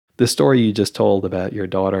the story you just told about your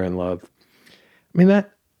daughter-in-law, I mean,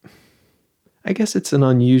 I guess it's an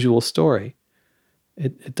unusual story.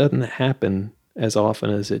 It doesn't happen as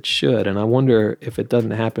often as it should. And I wonder if it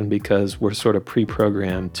doesn't happen because we're sort of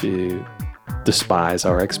pre-programmed to despise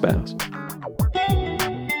our ex-spouse.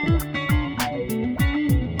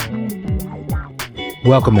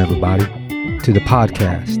 Welcome, everybody, to the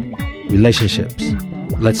podcast, Relationships.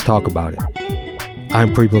 Let's talk about it.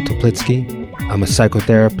 I'm Prepo Toplitsky. I'm a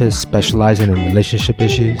psychotherapist specializing in relationship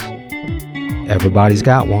issues. Everybody's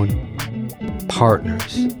got one.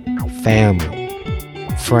 Partners, family,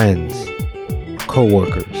 friends,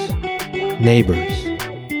 co-workers, neighbors,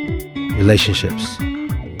 relationships.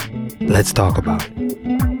 Let's talk about it.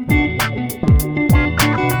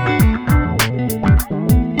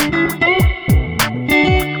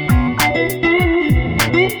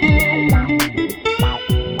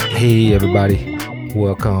 Hey everybody,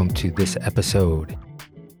 welcome to this episode.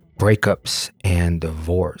 Breakups and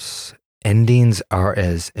divorce. Endings are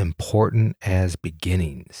as important as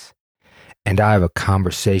beginnings. And I have a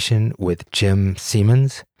conversation with Jim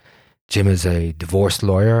Siemens. Jim is a divorce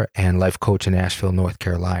lawyer and life coach in Asheville, North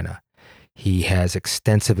Carolina. He has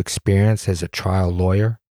extensive experience as a trial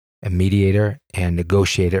lawyer, a mediator, and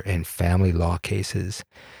negotiator in family law cases.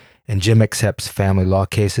 And Jim accepts family law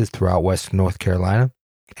cases throughout Western North Carolina,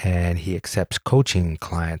 and he accepts coaching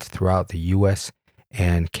clients throughout the U.S.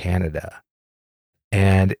 and Canada.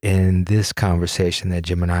 And in this conversation that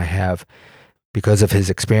Jim and I have, because of his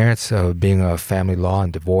experience of being a family law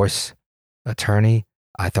and divorce attorney,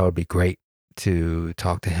 I thought it'd be great to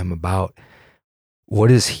talk to him about what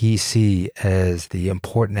does he see as the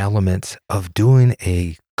important elements of doing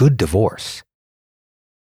a good divorce?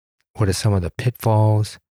 What are some of the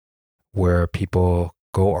pitfalls where people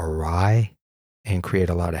go awry and create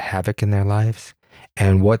a lot of havoc in their lives?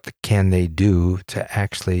 And what can they do to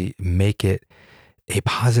actually make it a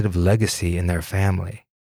positive legacy in their family?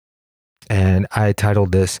 And I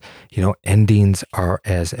titled this, endings are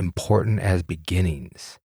as important as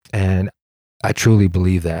beginnings. And I truly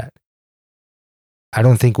believe that. I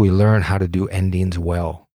don't think we learn how to do endings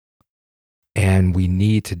well. And we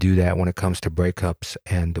need to do that when it comes to breakups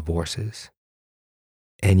and divorces.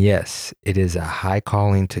 And yes, it is a high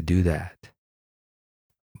calling to do that.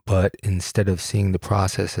 But instead of seeing the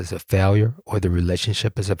process as a failure or the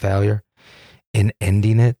relationship as a failure, in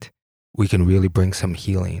ending it, we can really bring some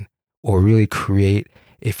healing or really create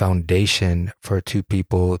a foundation for two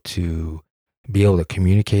people to be able to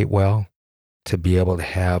communicate well, to be able to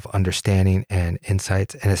have understanding and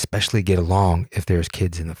insights, and especially get along if there's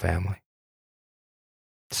kids in the family.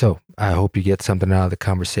 So I hope you get something out of the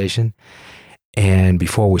conversation. And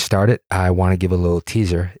before we start it, I want to give a little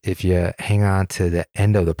teaser. If you hang on to the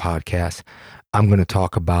end of the podcast, I'm going to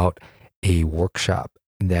talk about a workshop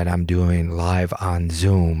that I'm doing live on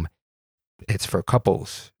Zoom. It's for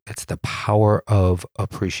couples. It's the power of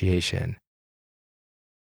appreciation,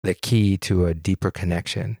 the key to a deeper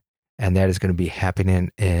connection. And that is going to be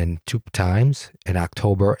happening in 2 times, in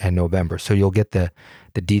October and November. So you'll get the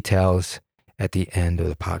details at the end of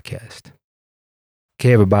the podcast.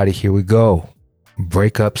 Okay, everybody, here we go.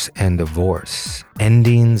 Breakups and divorce.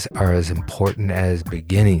 Endings are as important as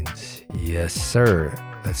beginnings. Yes, sir.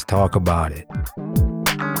 Let's talk about it.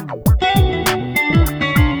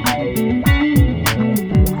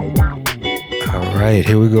 All right,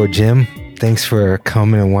 here we go, Jim. Thanks for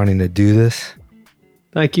coming and wanting to do this.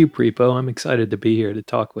 Thank you, Prepo. I'm excited to be here to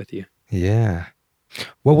talk with you. Yeah.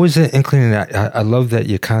 What was the inkling? I love that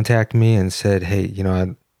you contacted me and said, hey,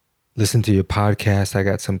 I listened to your podcast. I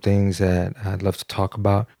got some things that I'd love to talk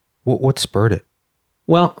about. What spurred it?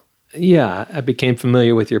 Well, yeah, I became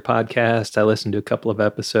familiar with your podcast. I listened to a couple of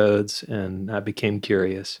episodes and I became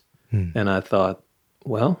curious. And I thought,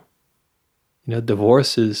 well,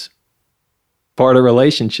 divorce is part of a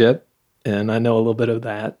relationship and I know a little bit of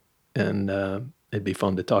that. And it'd be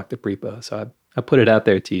fun to talk to Prepo. So I put it out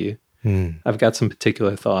there to you. I've got some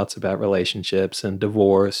particular thoughts about relationships and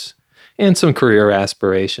divorce and some career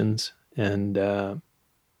aspirations. And I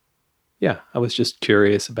was just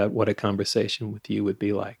curious about what a conversation with you would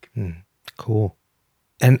be like. Cool.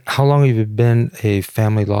 And how long have you been a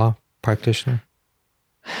family law practitioner?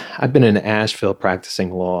 I've been in Asheville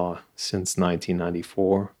practicing law since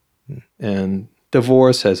 1994. And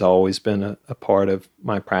divorce has always been a part of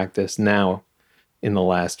my practice. Now, in the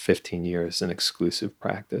last 15 years, an exclusive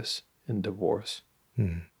practice in divorce.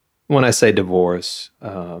 When I say divorce,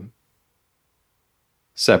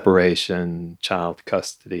 separation, child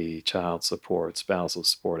custody, child support, spousal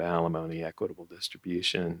support, alimony, equitable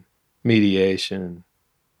distribution, mediation,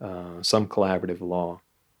 some collaborative law.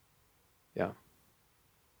 Yeah.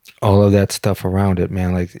 all of that stuff around it,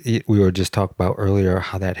 man. Like we were just talking about earlier,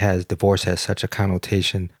 how divorce has such a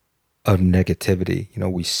connotation of negativity. You know,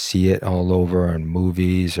 we see it all over in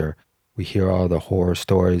movies, or we hear all the horror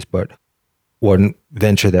stories. But one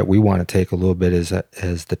venture that we want to take a little bit is,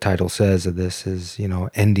 as the title says of this, is, you know,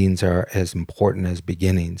 endings are as important as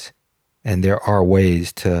beginnings. And there are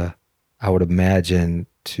ways to, I would imagine,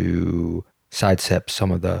 to sidestep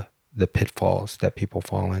some of the pitfalls that people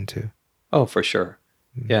fall into. Oh, for sure.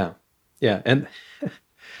 Yeah. Yeah. And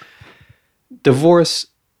divorce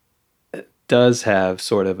does have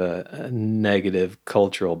sort of a negative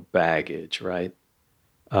cultural baggage, right?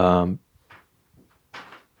 But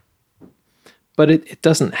it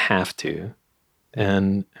doesn't have to.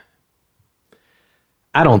 And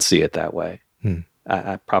I don't see it that way.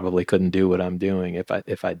 I probably couldn't do what I'm doing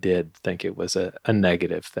if I did think it was a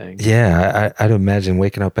negative thing. Yeah, I'd imagine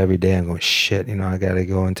waking up every day and going, shit, you know, I got to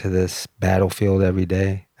go into this battlefield every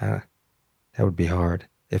day. That would be hard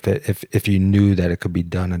if you knew that it could be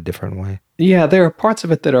done a different way. Yeah, there are parts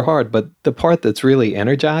of it that are hard, but the part that's really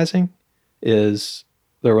energizing is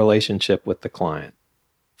the relationship with the client.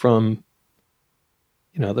 From,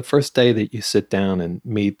 you know, the first day that you sit down and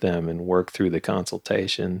meet them and work through the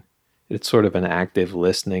consultation, it's sort of an active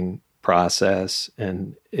listening process.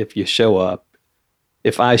 And if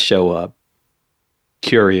I show up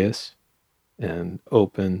curious and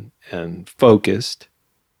open and focused,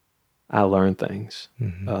 I learn things.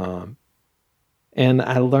 Mm-hmm. And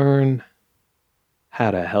I learn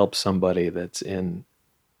how to help somebody that's in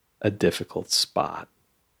a difficult spot.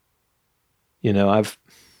 You know, I've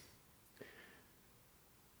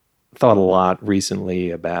thought a lot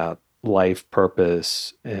recently about life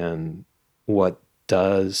purpose and what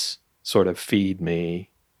does sort of feed me,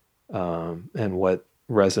 and what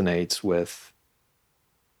resonates with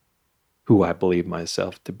who I believe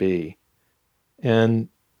myself to be. And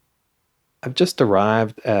I've just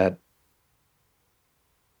arrived at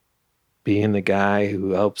being the guy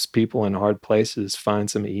who helps people in hard places find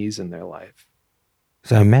some ease in their life.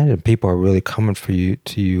 So I imagine people are really coming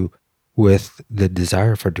to you with the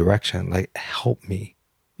desire for direction, like, help me.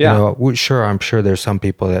 Yeah. You know, sure, I'm sure there's some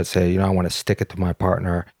people that say, you know, I want to stick it to my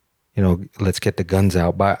partner, you know, let's get the guns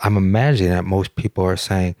out. But I'm imagining that most people are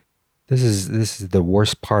saying, this is the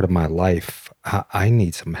worst part of my life. I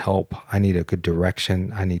need some help. I need a good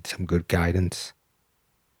direction. I need some good guidance.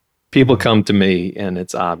 People come to me and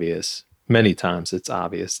it's obvious, many times it's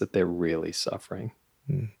obvious that they're really suffering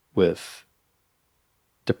with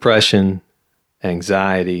depression,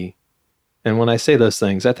 anxiety. And when I say those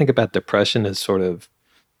things, I think about depression as sort of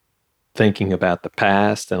thinking about the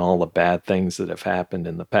past and all the bad things that have happened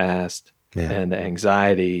in the past. Yeah. And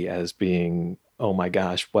anxiety as being, oh my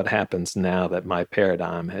gosh, what happens now that my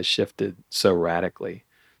paradigm has shifted so radically?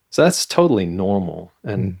 So that's totally normal.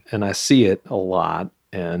 And I see it a lot.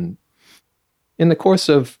 And in the course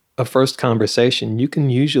of a first conversation, you can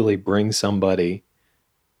usually bring somebody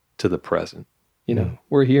to the present. You know,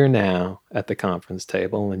 we're here now at the conference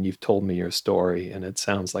table and you've told me your story and it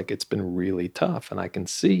sounds like it's been really tough and I can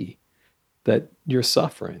see that you're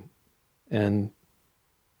suffering. And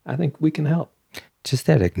I think we can help. Just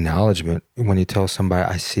that acknowledgement when you tell somebody,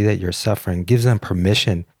 I see that you're suffering, gives them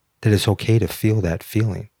permission that it's okay to feel that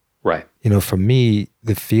feeling. Right. You know, for me,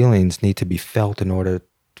 the feelings need to be felt in order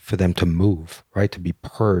for them to move, right? To be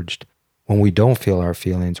purged. When we don't feel our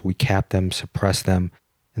feelings, we cap them, suppress them,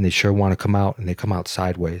 and they sure want to come out, and they come out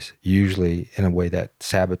sideways, usually in a way that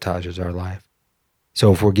sabotages our life.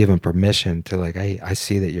 So if we're given permission to, like, hey, I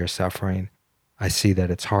see that you're suffering. I see that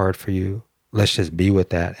it's hard for you. Let's just be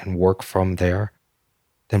with that and work from there.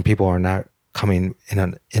 Then people are not coming in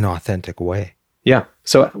an inauthentic way. Yeah.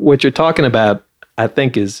 So what you're talking about, I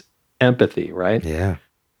think, is empathy, right? Yeah.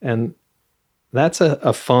 And that's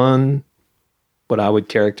a fun, what I would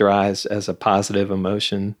characterize as a positive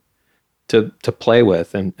emotion to play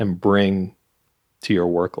with and bring to your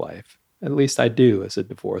work life. At least I do as a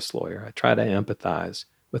divorce lawyer. I try to empathize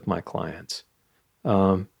with my clients.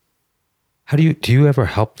 How do you ever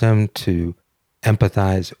help them to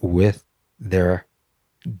empathize with their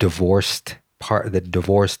divorced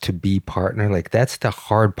to be partner? Like, that's the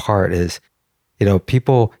hard part is, you know,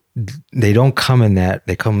 people, they don't come in that,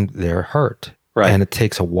 they're hurt. Right. And it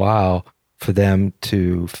takes a while for them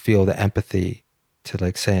to feel the empathy to,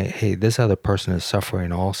 like, say, hey, this other person is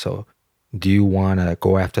suffering also. Do you want to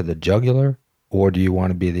go after the jugular or do you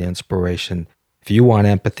want to be the inspiration? If you want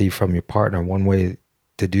empathy from your partner, one way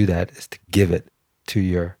to do that is to give it to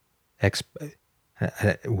your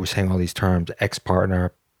we're saying all these terms,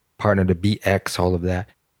 ex-partner, partner to be ex, all of that.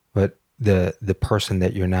 But the person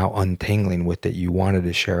that you're now untangling with, that you wanted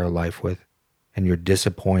to share a life with, and you're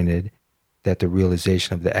disappointed that the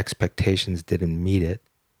realization of the expectations didn't meet it,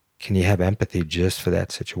 can you have empathy just for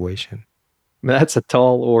that situation? That's a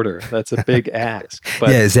tall order. That's a big ask. But,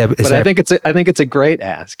 yeah, I think it's a great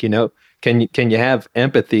ask. You know, can you have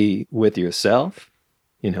empathy with yourself?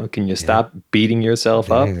 You know, can you stop beating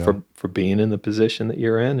yourself up for being in the position that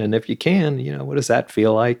you're in? And if you can, you know, what does that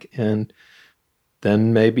feel like? And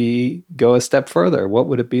then maybe go a step further. What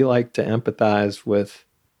would it be like to empathize with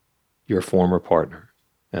your former partner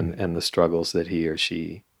and the struggles that he or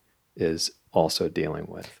she is also dealing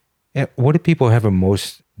with? And what do people have the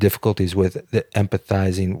most difficulties with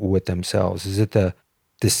empathizing with themselves? Is it the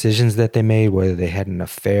decisions that they made, whether they had an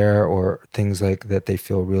affair or things like that they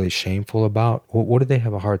feel really shameful about? What do they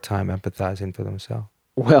have a hard time empathizing for themselves?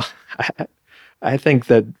 Well, I think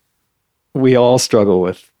that we all struggle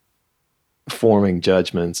with forming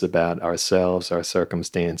judgments about ourselves, our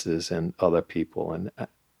circumstances, and other people. And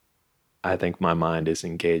I think my mind is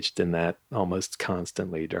engaged in that almost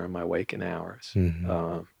constantly during my waking hours.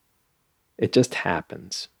 Mm-hmm. It just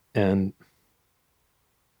happens. And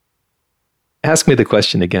ask me the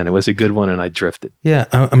question again. It was a good one, and I drifted. Yeah,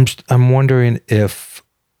 I'm wondering if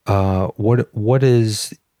what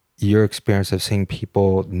is your experience of seeing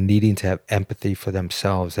people needing to have empathy for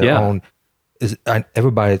themselves, their own?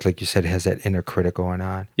 Everybody, like you said, has that inner critic going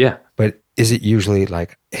on. Yeah, but is it usually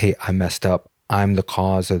like, hey, I messed up. I'm the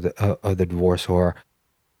cause of the divorce, or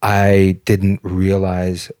I didn't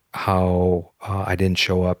realize how I didn't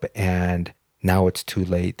show up, and now it's too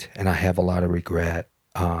late, and I have a lot of regret.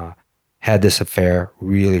 Had this affair,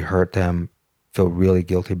 really hurt them, feel really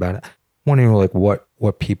guilty about it. I'm wondering like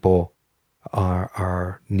what people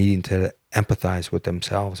are needing to empathize with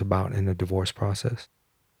themselves about in the divorce process.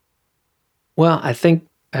 Well, I think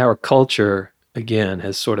our culture, again,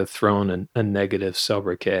 has sort of thrown a negative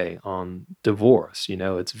sobriquet on divorce. You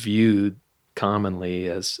know, it's viewed commonly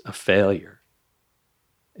as a failure.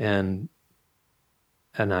 And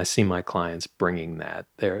I see my clients bringing that.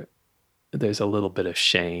 There's a little bit of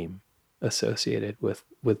shame associated with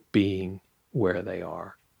being where they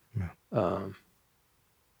are. Yeah.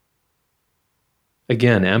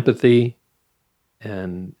 Again, empathy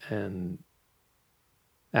and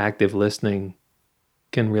active listening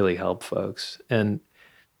can really help folks. And,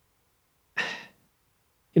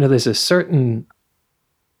 you know, there's a certain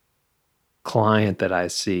client that I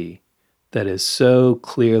see that is so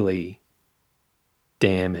clearly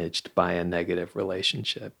damaged by a negative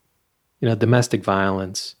relationship. You know, domestic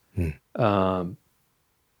violence, and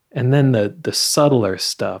then the subtler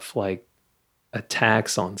stuff like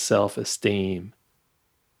attacks on self-esteem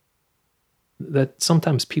that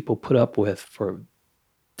sometimes people put up with for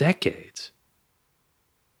decades.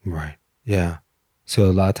 Right. Yeah. So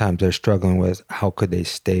a lot of times they're struggling with how could they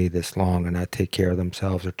stay this long and not take care of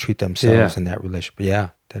themselves or treat themselves in that relationship. But yeah,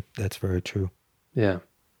 that's very true. Yeah.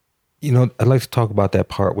 You know, I'd like to talk about that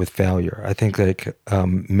part with failure. I think like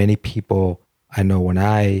many people I know, when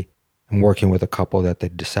I am working with a couple that they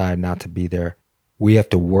decide not to be there, we have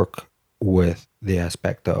to work with the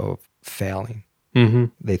aspect of failing. Mm-hmm.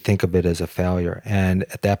 They think of it as a failure. And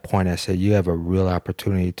at that point, I say, you have a real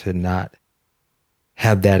opportunity to not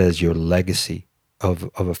have that as your legacy of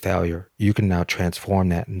a failure. You can now transform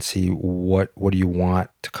that and see what do you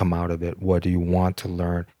want to come out of it? What do you want to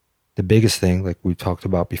learn? The biggest thing, like we talked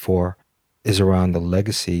about before, is around the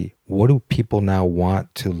legacy. What do people now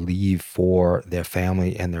want to leave for their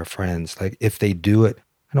family and their friends? Like if they do it,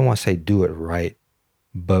 I don't want to say do it right,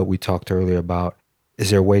 but we talked earlier about, is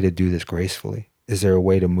there a way to do this gracefully? Is there a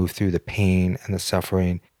way to move through the pain and the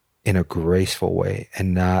suffering in a graceful way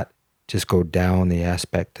and not just go down the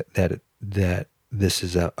aspect that this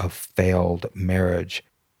is a failed marriage,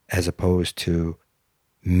 as opposed to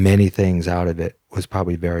many things out of it was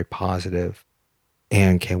probably very positive?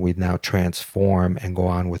 And can we now transform and go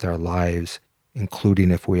on with our lives,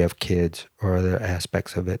 including if we have kids or other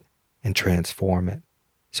aspects of it, and transform it?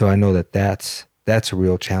 So I know that's a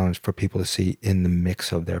real challenge for people to see in the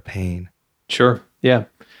mix of their pain. Sure. Yeah.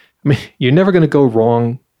 I mean, you're never going to go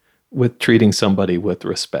wrong with treating somebody with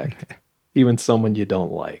respect, even someone you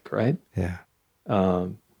don't like, right? Yeah.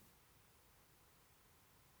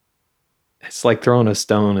 It's like throwing a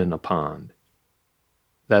stone in a pond.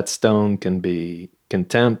 That stone can be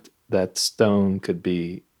contempt. That stone could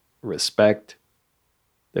be respect.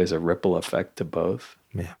 There's a ripple effect to both.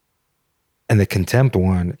 Yeah. And the contempt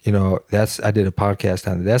one, you know, I did a podcast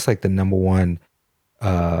on it. That's like the number one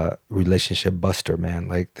relationship buster, man.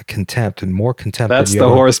 Like the contempt, and more contempt. That's the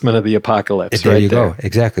horseman of the apocalypse. There you go.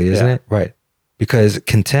 Exactly. Isn't it? Right. Because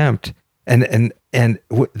contempt, and And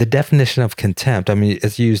the definition of contempt, I mean,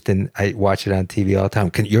 it's used I watch it on TV all the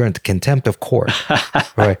time. You're in contempt of court,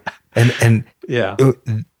 right? And yeah.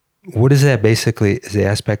 What is that basically? Is the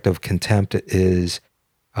aspect of contempt is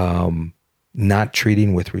not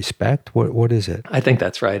treating with respect? What is it? I think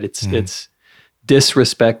that's right. It's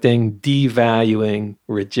disrespecting, devaluing,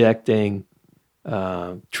 rejecting,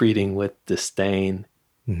 treating with disdain.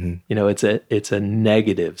 Mm-hmm. It's a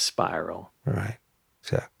negative spiral. Right.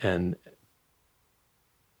 Exactly. And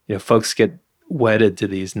folks get wedded to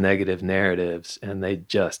these negative narratives and they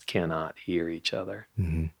just cannot hear each other.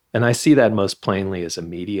 Mm-hmm. And I see that most plainly as a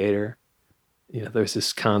mediator. There's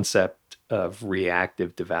this concept of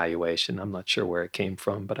reactive devaluation. I'm not sure where it came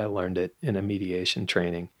from, but I learned it in a mediation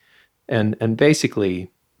training. And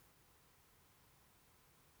basically,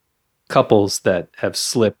 couples that have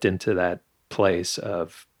slipped into that place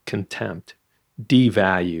of contempt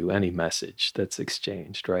devalue any message that's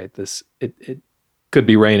exchanged, right? It could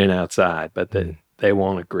be raining outside, but they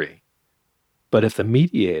won't agree. But if the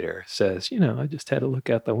mediator says, I just had to look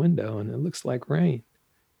out the window and it looks like rain,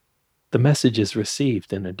 the message is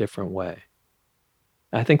received in a different way.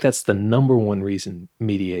 I think that's the number one reason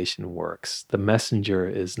mediation works. The messenger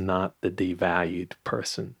is not the devalued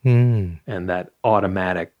person. And that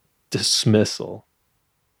automatic dismissal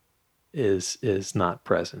is not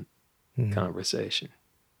present in conversation.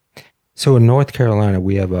 So in North Carolina,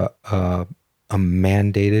 we have a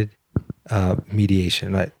mandated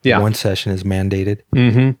mediation. Right? Yeah. One session is mandated.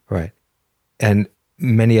 Mm-hmm. Right. And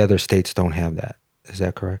many other states don't have that. Is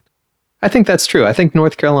that correct? I think that's true. I think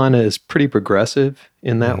North Carolina is pretty progressive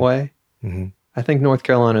in that way. Mm-hmm. I think North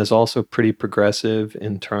Carolina is also pretty progressive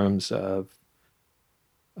in terms of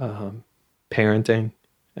parenting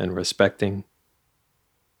and respecting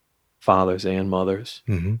fathers and mothers.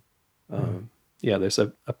 Mm-hmm. There's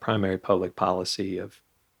a primary public policy of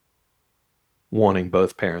wanting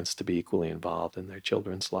both parents to be equally involved in their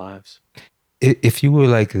children's lives. If you were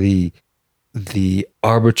like the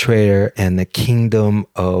arbitrator and the kingdom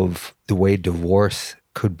of the way divorce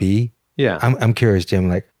could be, I'm curious, Jim,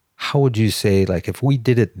 like, how would you say, like, if we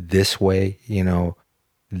did it this way,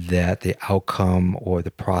 that the outcome or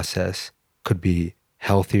the process could be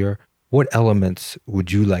healthier? What elements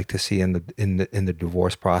would you like to see in the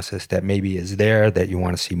divorce process that maybe is there that you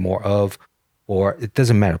want to see more of, or it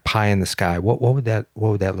doesn't matter, pie in the sky? What would that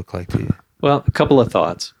look like to you? Well, a couple of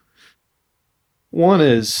thoughts. One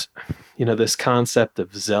is, this concept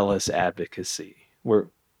of zealous advocacy. We're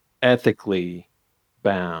ethically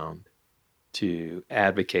bound to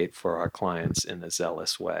advocate for our clients in a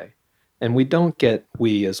zealous way. And we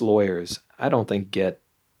as lawyers, I don't think get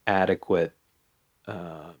adequate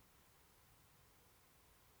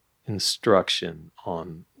instruction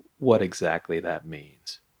on what exactly that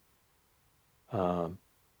means. What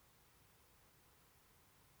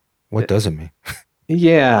does it mean?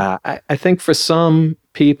 Yeah, I think for some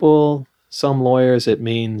people, some lawyers, it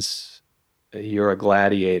means you're a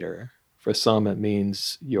gladiator. For some, it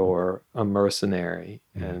means you're a mercenary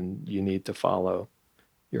and you need to follow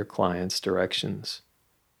your client's directions.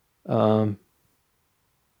 For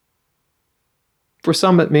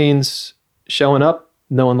some, it means showing up,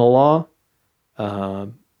 knowing the law,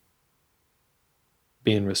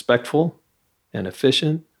 being respectful and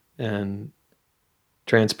efficient and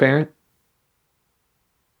transparent.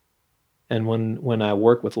 And when I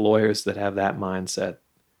work with lawyers that have that mindset,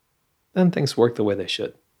 then things work the way they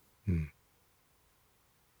should.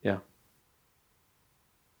 Yeah.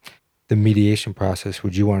 The mediation process,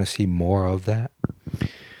 would you want to see more of that?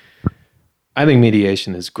 I think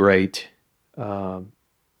mediation is great, and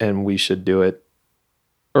we should do it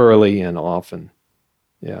early and often.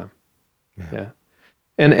 Yeah.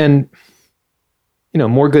 And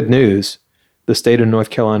more good news. The state of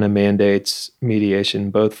North Carolina mandates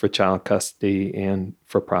mediation both for child custody and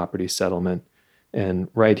for property settlement. And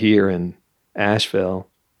right here in Asheville,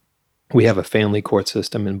 we have a family court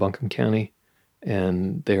system in Buncombe County,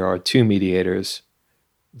 and there are 2 mediators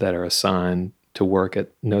that are assigned to work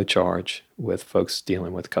at no charge with folks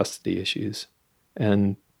dealing with custody issues.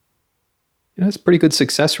 And it's a pretty good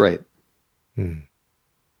success rate.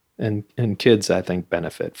 And kids, I think,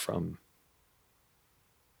 benefit from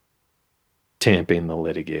tamping the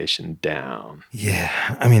litigation down.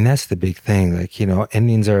 Yeah. I mean, that's the big thing. Like,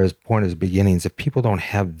 endings are as important as beginnings. If people don't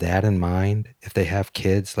have that in mind, if they have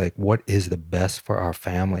kids, like, what is the best for our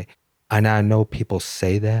family? And I know people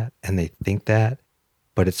say that and they think that,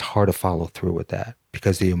 but it's hard to follow through with that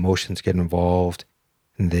because the emotions get involved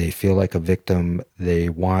and they feel like a victim. They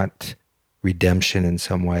want redemption in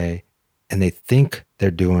some way and they think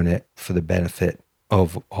they're doing it for the benefit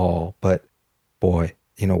of all. But boy,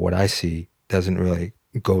 what I see, doesn't really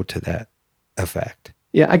go to that effect.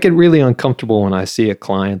 Yeah, I get really uncomfortable when I see a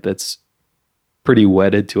client that's pretty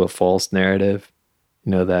wedded to a false narrative,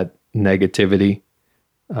 that negativity,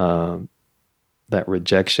 that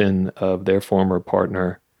rejection of their former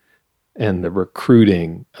partner, and the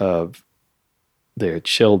recruiting of their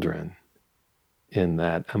children in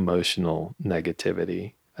that emotional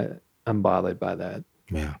negativity. I'm bothered by that.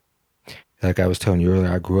 Yeah. Like I was telling you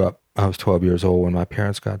earlier, I was 12 years old when my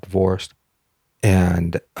parents got divorced.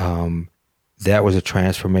 And that was a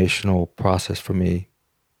transformational process for me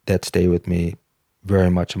that stayed with me very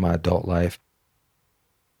much in my adult life.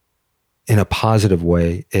 In a positive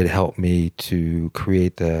way, it helped me to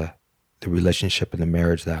create the relationship and the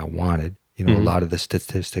marriage that I wanted. A lot of the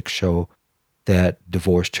statistics show that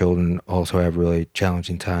divorced children also have really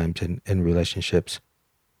challenging times in relationships.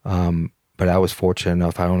 But I was fortunate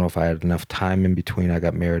enough, I don't know if I had enough time in between. I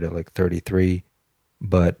got married at like 33,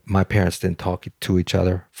 but my parents didn't talk to each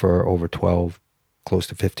other for over 12, close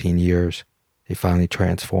to 15 years. They finally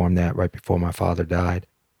transformed that right before my father died.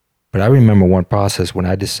 But I remember one process when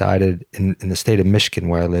I decided in the state of Michigan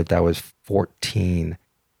where I lived, I was 14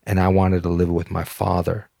 and I wanted to live with my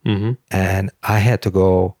father. Mm-hmm. And I had to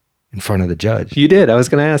go in front of the judge. You did. I was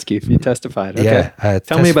going to ask you if you testified. Okay. Yeah.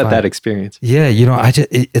 Tell me about that experience. Yeah.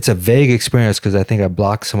 It's a vague experience because I think I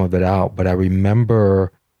blocked some of it out, but I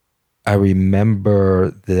remember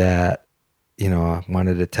that, I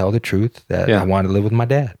wanted to tell the truth, that I wanted to live with my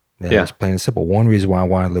dad. That was plain and simple. One reason why I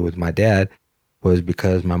wanted to live with my dad was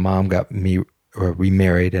because my mom got me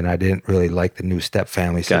remarried and I didn't really like the new step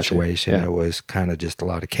family situation. Gotcha. It was kind of just a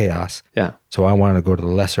lot of chaos. Yeah. So I wanted to go to the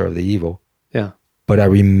lesser of the evil. Yeah. But I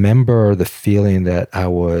remember the feeling that I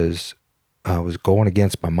was going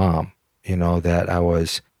against my mom, that I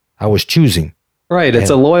was choosing. Right. It's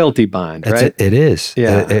a loyalty bind, right? It is.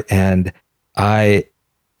 Yeah. And I,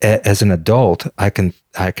 as an adult, I can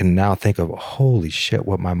now think of, holy shit,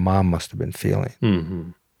 what my mom must have been feeling.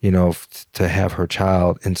 Mm-hmm. To have her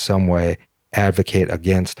child in some way advocate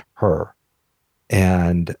against her.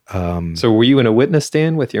 And so were you in a witness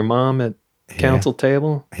stand with your mom at council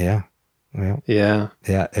table? Yeah. Well, yeah.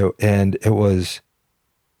 It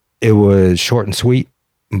was short and sweet,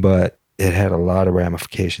 but it had a lot of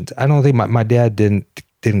ramifications. I don't think my dad didn't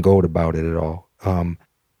go about it at all.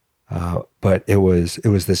 But it was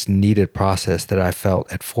this needed process that I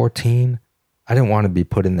felt at 14. I didn't want to be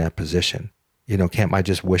put in that position. Can't my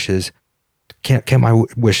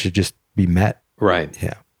wishes just be met? Right.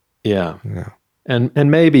 Yeah.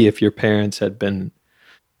 And maybe if your parents had been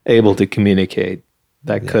able to communicate,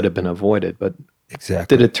 that could have been avoided. But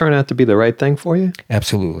exactly, did it turn out to be the right thing for you?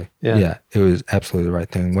 Absolutely. Yeah. It was absolutely the right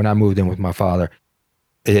thing. When I moved in with my father,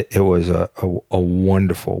 it was a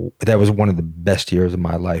wonderful. That was one of the best years of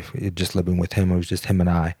my life. Just living with him, it was just him and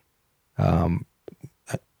I.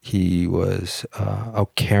 He was a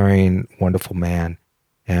caring, wonderful man,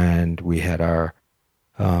 and we had our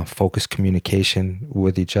focused communication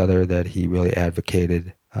with each other that he really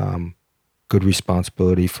advocated. Good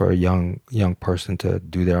responsibility for a young person to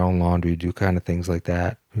do their own laundry, do kind of things like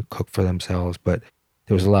that, cook for themselves. But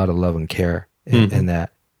there was a lot of love and care in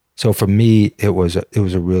that. So for me, it was a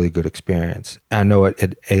really good experience. I know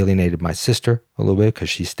it alienated my sister a little bit because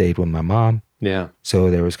she stayed with my mom. Yeah.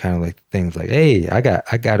 So there was kind of like things like, hey, I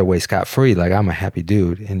got away scot-free. Like I'm a happy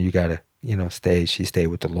dude, and you got to stay. She stayed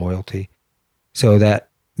with the loyalty. So that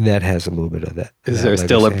has a little bit of that. Is there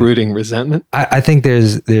still a brooding resentment? I think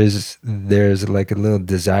there's like a little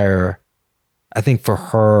desire. I think for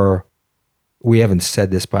her, we haven't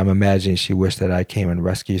said this, but I'm imagining she wished that I came and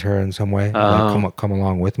rescued her in some way. Like come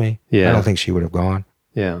along with me. Yeah. I don't think she would have gone.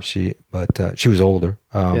 Yeah. But she was older.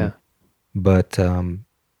 But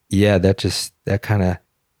that kind of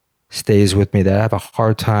stays with me. That I have a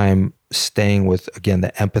hard time staying with, again,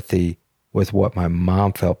 the empathy with what my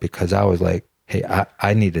mom felt, because I was like, hey,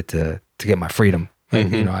 I needed to get my freedom.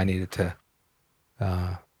 Mm-hmm. I needed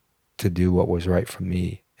to do what was right for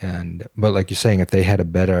me. But like you're saying, if they had a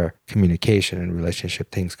better communication and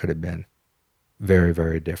relationship, things could have been very,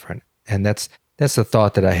 very different. And that's the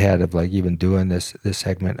thought that I had of like even doing this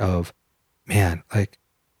segment of, man, like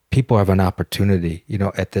people have an opportunity,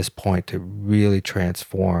 at this point to really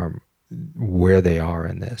transform where they are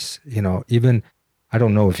in this. Even, I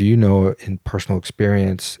don't know if you know in personal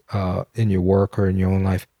experience, in your work or in your own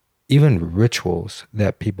life, even rituals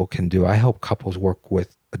that people can do. I help couples work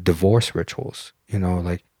with divorce rituals,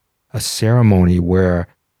 like a ceremony where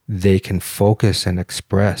they can focus and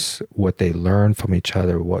express what they learned from each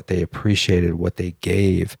other, what they appreciated, what they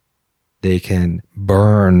gave. They can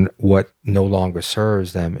burn what no longer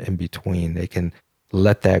serves them in between. They can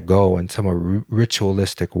let that go in some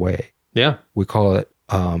ritualistic way. Yeah. We call it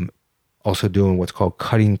also doing what's called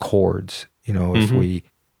cutting cords. You know, if we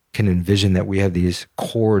can envision that we have these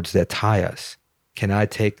cords that tie us, can I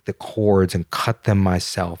take the cords and cut them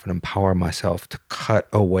myself and empower myself to cut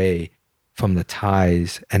away from the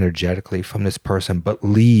ties energetically from this person, but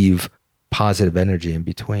leave positive energy in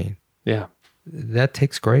between? Yeah. That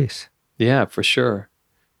takes grace. Yeah, for sure.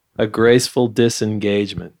 A graceful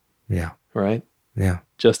disengagement. Yeah. Right? Yeah.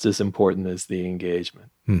 Just as important as the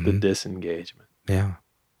engagement, the disengagement. Yeah.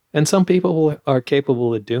 And some people are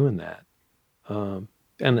capable of doing that.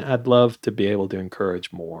 And I'd love to be able to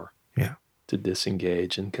encourage more to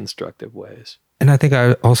disengage in constructive ways. And I think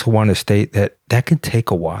I also want to state that can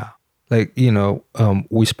take a while. Like, you know,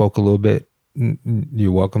 we spoke a little bit.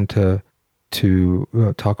 You're welcome to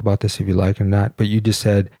talk about this if you like or not. But you just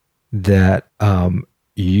said that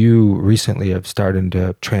you recently have started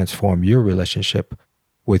to transform your relationship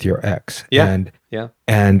with your ex. Yeah.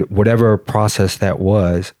 And whatever process that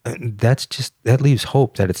was, that leaves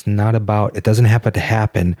hope that it doesn't have to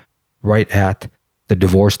happen right at the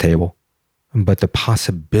divorce table, but the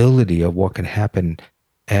possibility of what can happen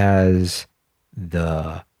as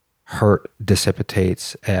the hurt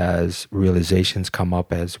dissipates, as realizations come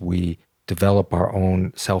up, as we develop our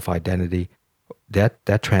own self-identity,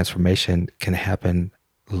 that transformation can happen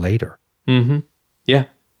later. Yeah,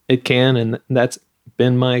 it can. And that's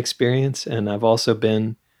been my experience. And I've also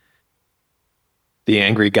been the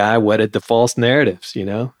angry guy wedded to false narratives, you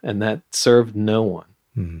know, and that served no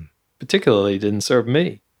one. Particularly didn't serve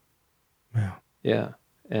me. Yeah. Yeah.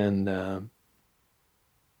 And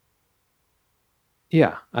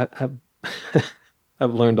I've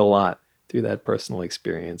I've learned a lot through that personal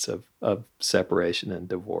experience of separation and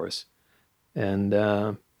divorce. And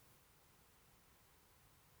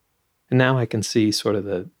now I can see sort of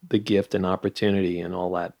the gift and opportunity in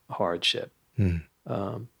all that hardship.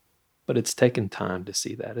 But it's taken time to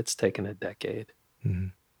see that. It's taken a decade.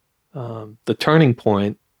 The turning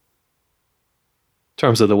point, in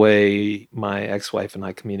terms of the way my ex-wife and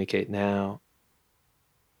I communicate now,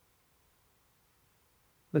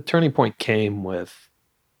 the turning point came with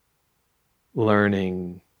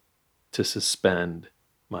learning to suspend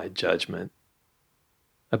my judgment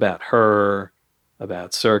about her,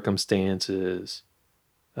 about circumstances,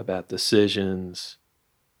 about decisions,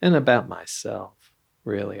 and about myself.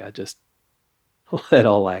 Really, I just let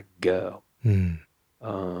all that go.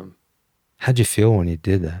 How'd you feel when you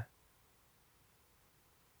did that?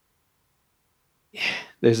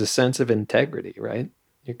 There's a sense of integrity, right?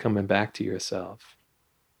 You're coming back to yourself.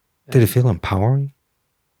 Did it feel empowering?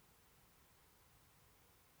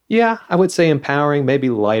 Yeah, I would say empowering, maybe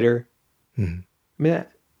lighter. I mean,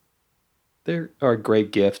 there are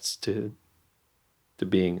great gifts to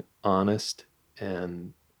being honest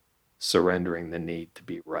and surrendering the need to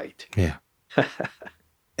be right. Yeah.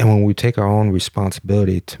 And when we take our own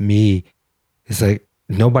responsibility, to me, it's like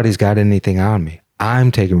nobody's got anything on me.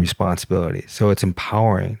 I'm taking responsibility. So it's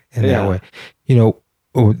empowering in that way. You know,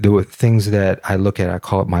 the things that I look at, I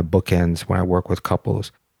call it my bookends when I work with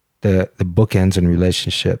couples. The bookends in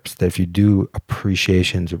relationships, that if you do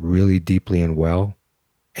appreciations really deeply and well,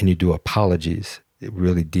 and you do apologies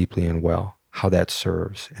really deeply and well, how that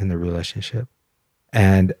serves in the relationship.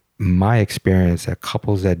 And my experience that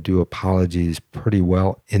couples that do apologies pretty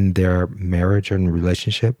well in their marriage and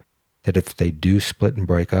relationship, that if they do split and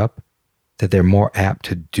break up, that they're more apt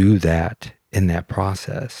to do that in that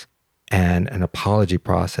process. And an apology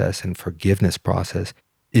process and forgiveness process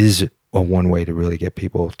is one way to really get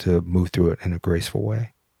people to move through it in a graceful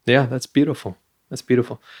way. Yeah, that's beautiful. That's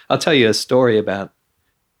beautiful. I'll tell you a story about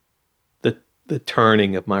the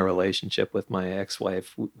turning of my relationship with my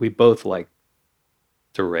ex-wife. We both like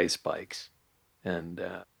to race bikes, and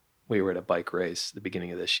we were at a bike race at the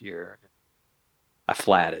beginning of this year. I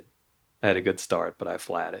flatted. I had a good start, but I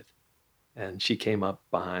flatted. And she came up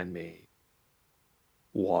behind me,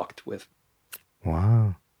 walked with me.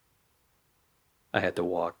 Wow. I had to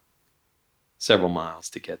walk several miles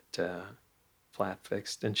to get flat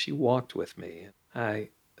fixed, and she walked with me. I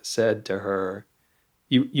said to her,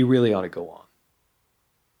 you really ought to go on.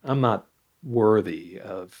 I'm not worthy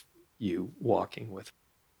of you walking with me.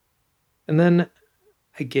 And then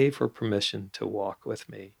I gave her permission to walk with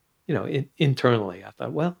me. You know, internally, I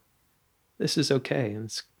thought, well, this is okay. And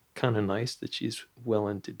it's kind of nice that she's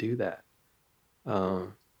willing to do that.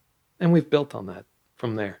 And we've built on that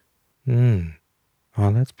from there.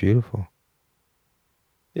 Oh, that's beautiful.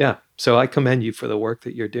 Yeah. So I commend you for the work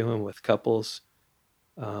that you're doing with couples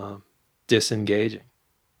disengaging.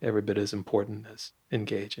 Every bit as important as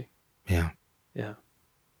engaging. Yeah. Yeah.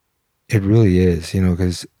 It really is, you know,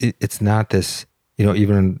 because it's not this,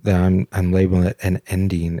 even though I'm labeling it an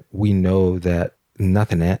ending, we know that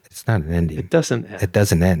it's not an ending. It doesn't end. It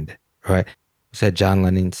doesn't end, right? Said John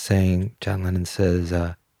Lennon says,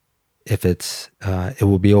 if it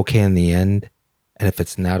will be okay in the end, and if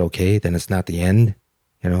it's not okay, then it's not the end,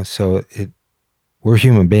 so we're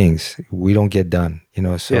human beings. We don't get done,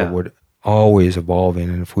 so we're always evolving.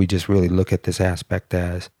 And if we just really look at this aspect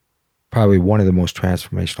as probably one of the most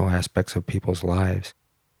transformational aspects of people's lives,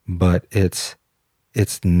 but it's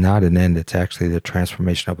not an end. It's actually the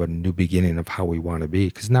transformation of a new beginning of how we want to be.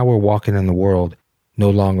 Because now we're walking in the world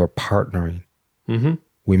no longer partnering. Mm-hmm.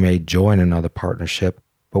 We may join another partnership,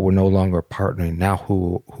 but we're no longer partnering. Now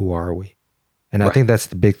who are we? And I think that's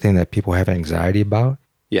the big thing that people have anxiety about.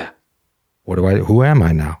 Yeah. Who am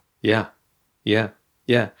I now? Yeah. Yeah.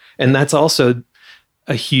 Yeah. And that's also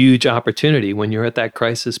a huge opportunity when you're at that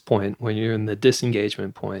crisis point, when you're in the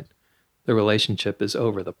disengagement point. The relationship is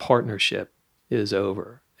over. The partnership is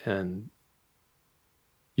over. And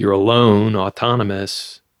you're alone,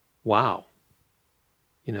 autonomous. Wow.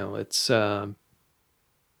 It's a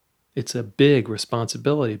big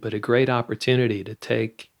responsibility, but a great opportunity to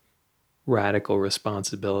take radical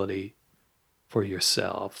responsibility for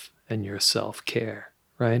yourself and your self-care,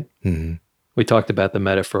 right? Mm-hmm. We talked about the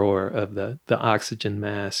metaphor of the oxygen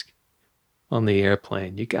mask on the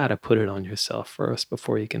airplane. You got to put it on yourself first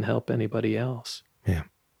before you can help anybody else. Yeah.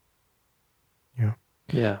 Yeah.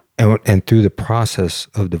 Yeah. And through the process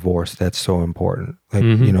of divorce, that's so important. Like,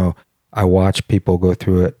 Mm-hmm. I watch people go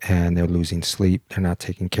through it and they're losing sleep. They're not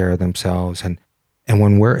taking care of themselves. And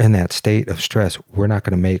when we're in that state of stress, we're not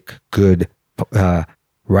going to make good,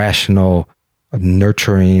 rational,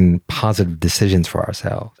 nurturing, positive decisions for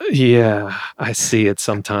ourselves. Yeah. I see it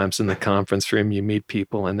sometimes in the conference room. You meet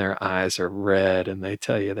people and their eyes are red and they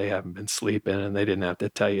tell you they haven't been sleeping, and they didn't have to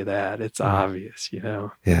tell you that. It's obvious,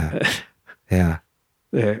 Yeah. Yeah.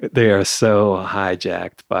 They are so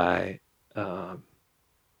hijacked by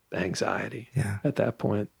anxiety at that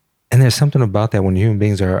point. And there's something about that when human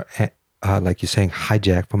beings are, like you're saying,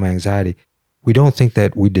 hijacked from anxiety. We don't think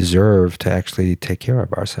that we deserve to actually take care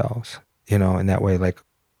of ourselves, in that way, like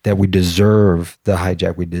that we deserve the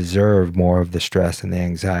hijack. We deserve more of the stress and the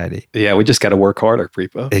anxiety. Yeah, we just got to work harder,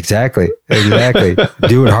 Prepo. Exactly.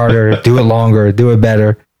 Do it harder, do it longer, do it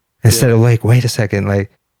better. Instead of like, wait a second,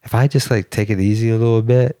 like if I just like take it easy a little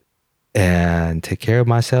bit and take care of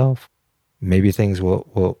myself, maybe things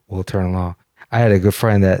will turn along. I had a good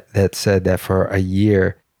friend that said that for a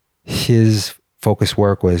year, his focus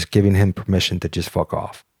work was giving him permission to just fuck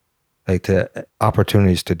off, like to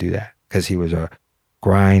opportunities to do that, because he was a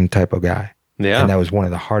grind type of guy. Yeah. And that was one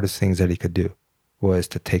of the hardest things that he could do, was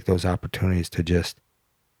to take those opportunities to just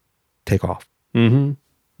take off. Mm-hmm.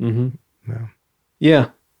 Mm-hmm. Yeah.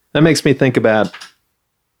 That makes me think about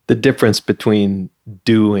the difference between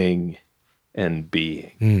doing and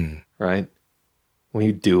being, right?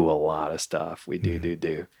 We do a lot of stuff. We do.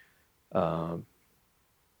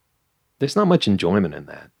 There's not much enjoyment in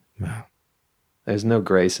that. No. There's no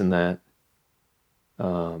grace in that.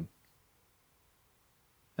 And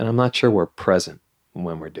I'm not sure we're present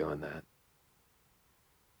when we're doing that.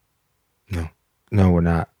 No, we're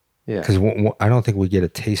not. Yeah. Because I don't think we get a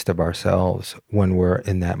taste of ourselves when we're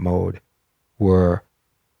in that mode.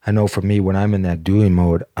 I know for me, when I'm in that doing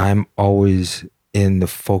mode, I'm always in the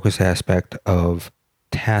focus aspect of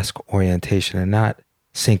task orientation and not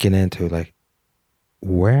sinking into like,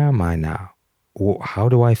 where am I now? How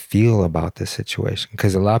do I feel about this situation?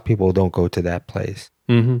 Because a lot of people don't go to that place.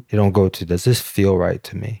 Mm-hmm. They don't go to, does this feel right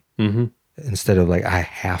to me? Mm-hmm. Instead of like, I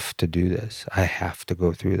have to do this. I have to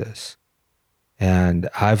go through this. And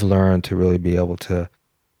I've learned to really be able to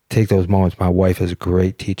take those moments. My wife is a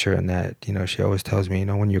great teacher in that, she always tells me,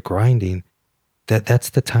 when you're grinding, that's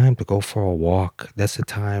the time to go for a walk. That's the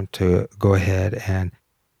time to go ahead and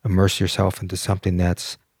immerse yourself into something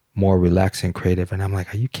that's more relaxing, creative. And I'm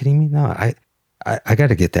like, are you kidding me? No, I got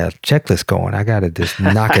to get that checklist going. I got to just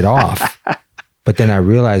knock it off. But then I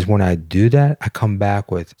realize when I do that, I come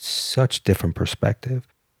back with such different perspective.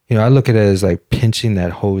 I look at it as like pinching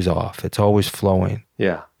that hose off. It's always flowing.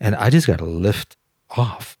 Yeah. And I just got to lift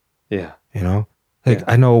off. Yeah.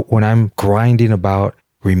 I know when I'm grinding about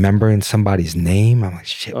remembering somebody's name, I'm like,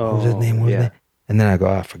 shit, what was his name? What was that? And then I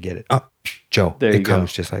go, forget it. Oh, Joe. There it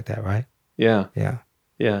comes just like that, right? Yeah. Yeah.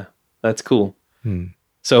 Yeah. That's cool.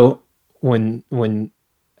 So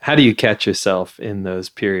how do you catch yourself in those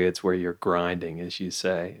periods where you're grinding, as you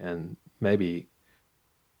say, and maybe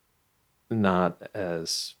not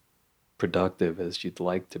as productive as you'd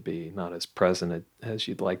like to be, not as present as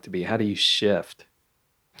you'd like to be? How do you shift?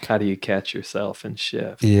 How do you catch yourself and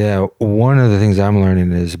shift? Yeah. One of the things I'm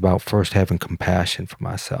learning is about first having compassion for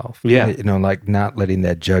myself. Yeah. You know, like not letting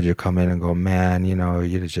that judger come in and go, man, you know,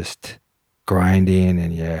 you're just grinding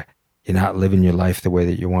and you're not living your life the way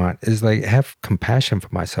that you want. Is like have compassion for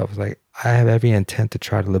myself. It's like I have every intent to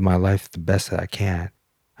try to live my life the best that I can.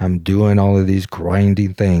 I'm doing all of these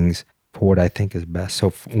grinding things for what I think is best. So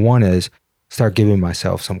one is start giving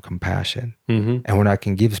myself some compassion. Mm-hmm. And when I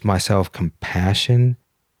can give myself compassion,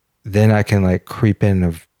 then I can like creep in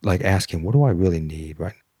of like asking, what do I really need,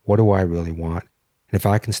 right? What do I really want? And if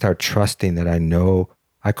I can start trusting that I know,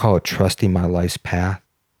 I call it trusting my life's path.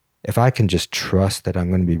 If I can just trust that I'm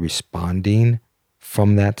going to be responding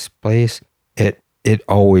from that place, it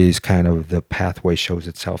always kind of, the pathway shows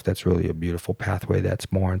itself. That's really a beautiful pathway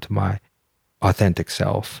that's more into my authentic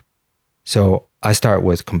self. So I start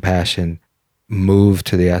with compassion, move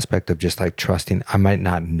to the aspect of just like trusting. I might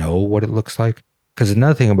not know what it looks like. Because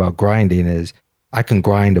another thing about grinding is I can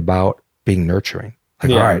grind about being nurturing.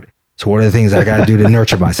 Like, all right, so what are the things I got to do to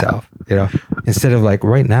nurture myself? You know, instead of like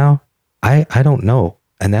right now, I don't know.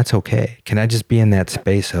 And that's okay. Can I just be in that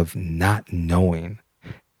space of not knowing?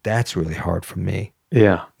 That's really hard for me.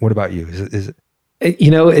 Yeah. What about you? Is it?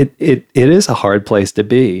 It is a hard place to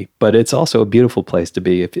be, but it's also a beautiful place to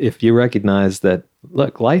be if you recognize that,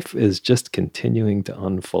 look, life is just continuing to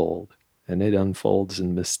unfold, and it unfolds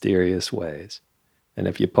in mysterious ways. And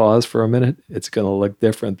if you pause for a minute, it's going to look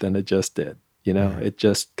different than it just did. You know, It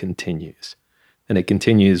just continues. And it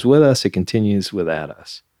continues with us. It continues without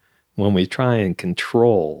us. When we try and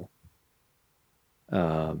control,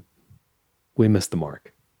 we miss the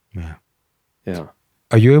mark. Yeah. Yeah.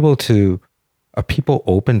 Are people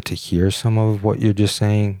open to hear some of what you're just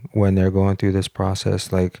saying when they're going through this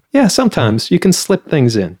process? Like, yeah, sometimes you can slip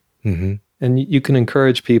things in. Mm-hmm. And you can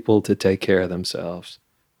encourage people to take care of themselves,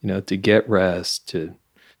 to get rest, to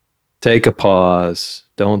take a pause.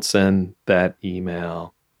 Don't send that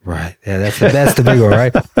email. Right. Yeah, that's the big one,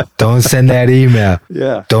 right? Don't send that email.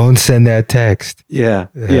 Yeah. Don't send that text. Yeah.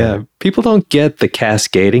 People don't get the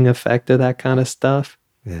cascading effect of that kind of stuff.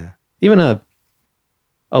 Yeah. Even a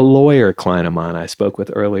lawyer client of mine I spoke with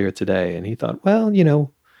earlier today, and he thought, well,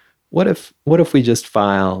 what if we just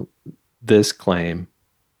file this claim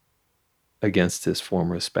against his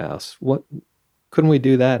former spouse? What couldn't we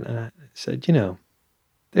do that? And I said,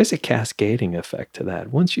 there's a cascading effect to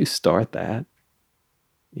that. Once you start that,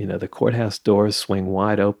 the courthouse doors swing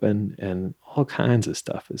wide open and all kinds of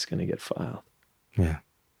stuff is going to get filed. Yeah.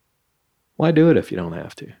 Why do it if you don't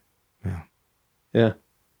have to? Yeah. Yeah.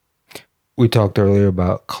 We talked earlier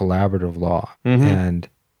about collaborative law. Mm-hmm.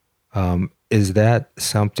 And is that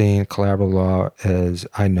something, collaborative law as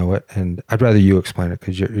I know it? And I'd rather you explain it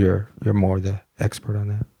because you're more the expert on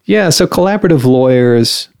that. Yeah. So collaborative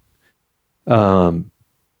lawyers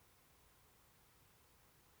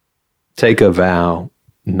take a vow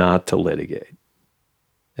not to litigate.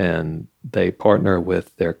 And they partner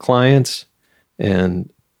with their clients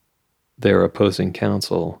and their opposing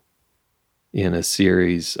counsel in a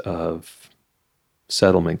series of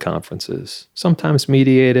settlement conferences, sometimes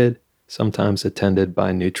mediated, sometimes attended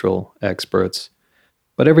by neutral experts.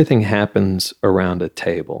 But everything happens around a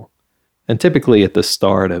table. And typically at the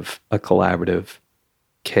start of a collaborative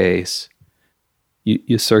case,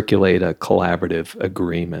 you circulate a collaborative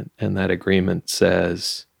agreement, and that agreement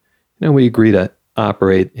says, we agree to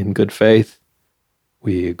operate in good faith.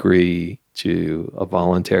 We agree to a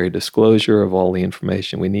voluntary disclosure of all the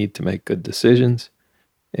information we need to make good decisions.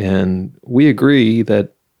 And we agree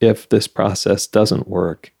that if this process doesn't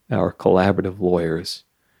work, our collaborative lawyers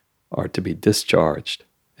are to be discharged,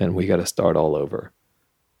 and we got to start all over.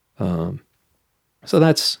 So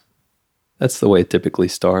that's the way it typically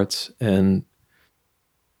starts. And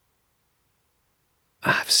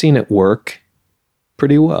I've seen it work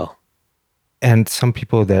pretty well. And some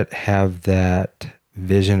people that have that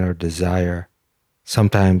vision or desire,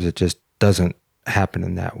 sometimes it just doesn't happen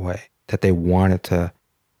in that way, that they want it to,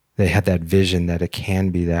 they have that vision that it can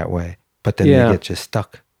be that way, but then they get just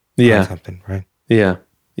stuck on something, right? Yeah.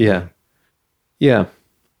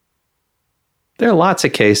 There are lots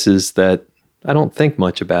of cases that I don't think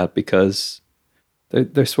much about because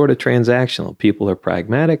they're sort of transactional. People are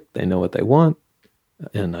pragmatic. They know what they want.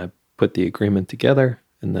 And I put the agreement together,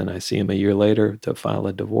 and then I see them a year later to file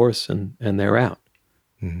a divorce, and they're out.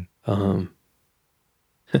 Mm-hmm.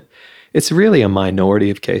 It's really a minority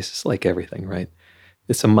of cases, like everything, right?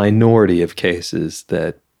 It's a minority of cases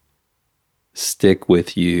that stick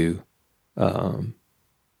with you, and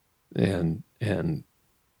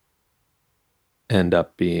end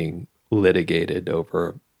up being litigated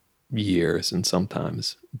over years and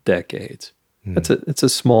sometimes decades. It's a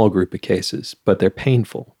small group of cases, but they're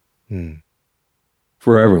painful Mm.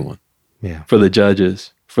 for everyone. Yeah. For the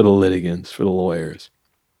judges, for the litigants, for the lawyers.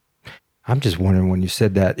 I'm just wondering when you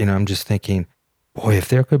said that, I'm just thinking, boy, if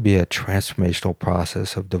there could be a transformational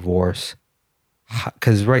process of divorce,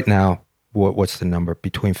 because right now, what's the number?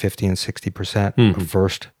 Between 50 and 60% of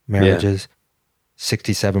first marriages,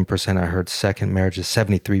 67% I heard second marriages,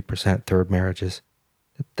 73% third marriages.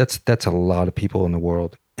 That's a lot of people in the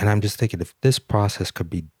world. And I'm just thinking, if this process could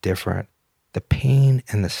be different, the pain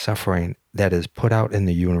and the suffering that is put out in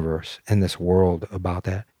the universe, in this world about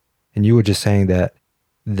that. And you were just saying that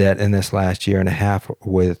in this last year and a half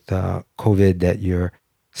with COVID, that you're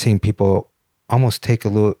seeing people almost take a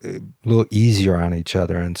little easier on each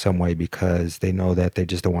other in some way because they know that they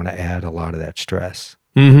just don't want to add a lot of that stress.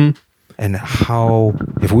 Mm-hmm. And how,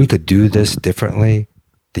 if we could do this differently,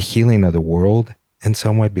 the healing of the world in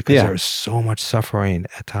some way, because there's so much suffering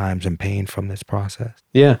at times and pain from this process.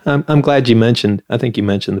 Yeah, I'm glad you mentioned, I think you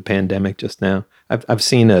mentioned the pandemic just now. I've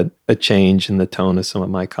seen a change in the tone of some of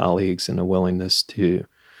my colleagues and a willingness to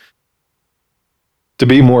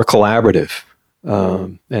be more collaborative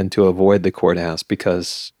and to avoid the courthouse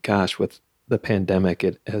because, gosh, with the pandemic,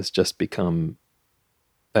 it has just become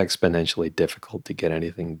exponentially difficult to get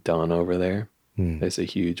anything done over there. There's a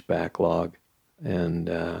huge backlog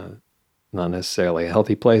and not necessarily a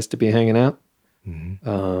healthy place to be hanging out.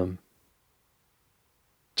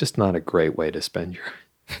 Just not a great way to spend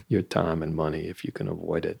your time and money if you can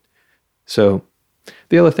avoid it. So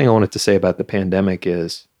the other thing I wanted to say about the pandemic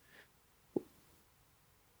is,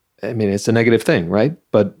 I mean, it's a negative thing, right?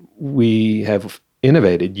 But we have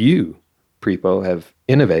innovated. You, Prepo, have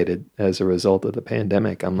innovated as a result of the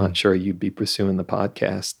pandemic. I'm not sure you'd be pursuing the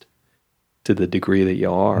podcast to the degree that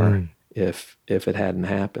you are if it hadn't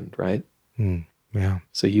happened, right? Yeah.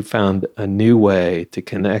 So you found a new way to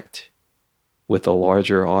connect with a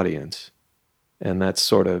larger audience, and that's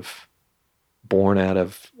sort of born out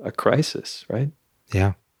of a crisis, right?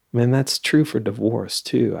 Yeah. I mean, that's true for divorce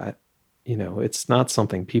too. It's not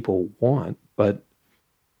something people want, but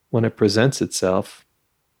when it presents itself,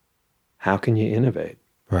 how can you innovate?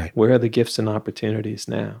 Right. Where are the gifts and opportunities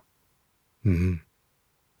now?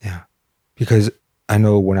 Yeah. Because I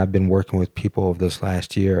know when I've been working with people over this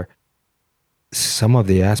last year, some of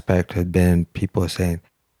the aspect had been people saying,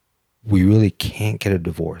 we really can't get a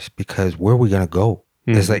divorce because where are we going to go?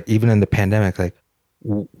 It's like, even in the pandemic, like,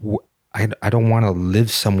 I don't want to live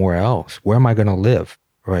somewhere else. Where am I going to live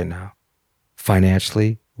right now?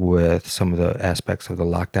 Financially, with some of the aspects of the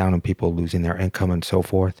lockdown and people losing their income and so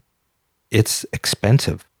forth, it's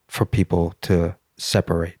expensive for people to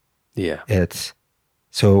separate. Yeah.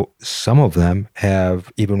 So some of them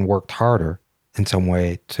have even worked harder in some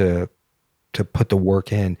way to put the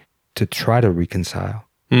work in to try to reconcile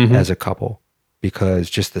as a couple, because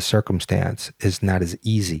just the circumstance is not as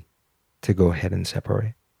easy to go ahead and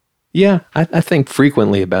separate. Yeah, I think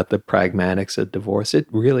frequently about the pragmatics of divorce. It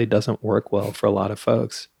really doesn't work well for a lot of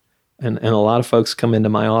folks. And a lot of folks come into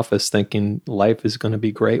my office thinking life is going to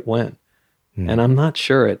be great when. And I'm not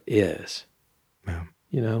sure it is. Yeah.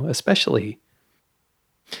 Especially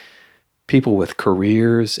people with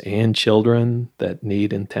careers and children that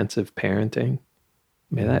need intensive parenting.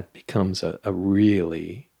 I mean, that becomes a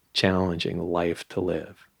really challenging life to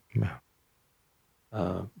live. Yeah.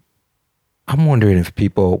 I'm wondering if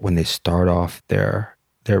people, when they start off their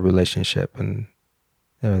relationship and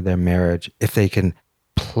their marriage, if they can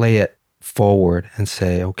play it forward and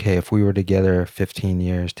say, okay, if we were together 15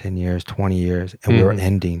 years, 10 years, 20 years, and we were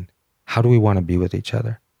ending, how do we want to be with each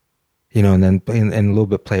other? And then and a little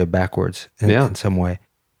bit play it backwards in some way.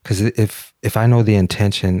 Because if I know the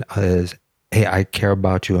intention is, hey, I care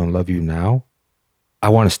about you and love you now, I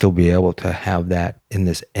want to still be able to have that in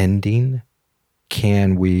this ending.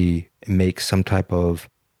 Can we make some type of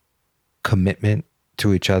commitment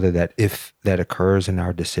to each other that if that occurs in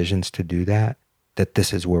our decisions to do that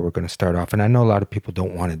this is where we're going to start off? And I know a lot of people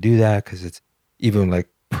don't want to do that because it's even like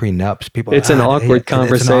prenups. People, it's an awkward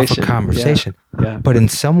conversation. It's an awkward conversation. Yeah. But in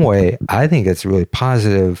some way, I think it's really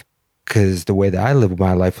positive, because the way that I live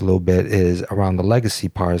my life a little bit is around the legacy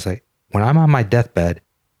part. Is like, when I'm on my deathbed,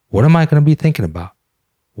 what am I going to be thinking about?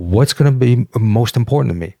 What's going to be most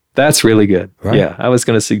important to me? That's really good. Right? Yeah. I was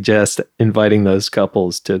going to suggest inviting those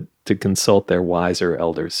couples to consult their wiser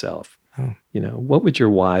elder self. Oh. What would your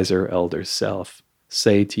wiser elder self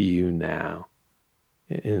say to you now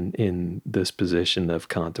in this position of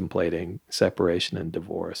contemplating separation and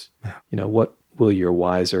divorce? Yeah. What will your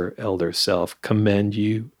wiser elder self commend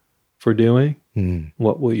you for doing?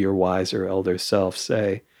 What will your wiser elder self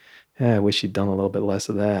say, I wish you'd done a little bit less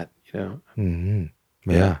of that,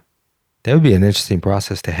 Yeah. That would be an interesting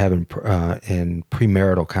process to have in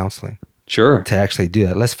premarital counseling. Sure. To actually do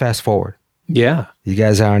that. Let's fast forward. Yeah. You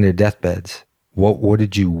guys are on your deathbeds. What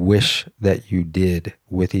did you wish that you did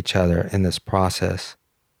with each other in this process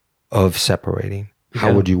of separating?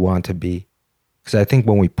 How would you want to be? Because I think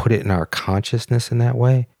when we put it in our consciousness in that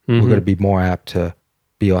way, we're going to be more apt to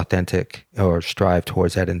be authentic or strive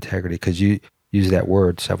towards that integrity. Because you used that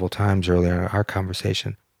word several times earlier in our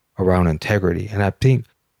conversation around integrity. And I think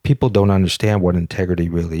people don't understand what integrity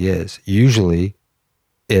really is. Usually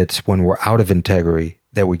it's when we're out of integrity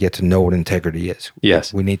that we get to know what integrity is.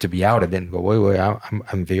 Yes. We need to be out of it and go, wait,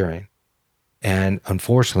 I'm veering. And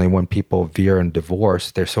unfortunately, when people veer in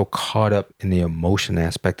divorce, they're so caught up in the emotion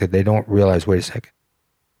aspect that they don't realize, wait a second,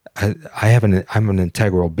 I'm an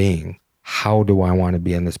integral being. How do I want to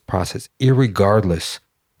be in this process, irregardless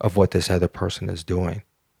of what this other person is doing?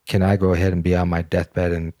 Can I go ahead and be on my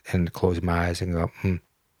deathbed and close my eyes and go,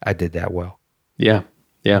 I did that well? Yeah.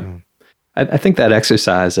 Yeah. I think that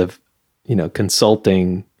exercise of,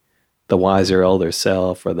 consulting the wiser elder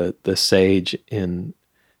self or the sage in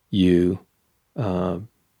you,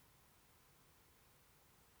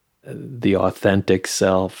 the authentic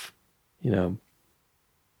self, and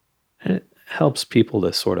it helps people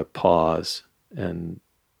to sort of pause and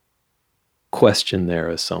question their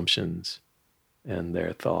assumptions and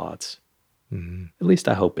their thoughts. Mm-hmm. At least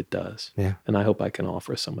I hope it does. Yeah. And I hope I can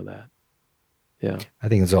offer some of that. Yeah. I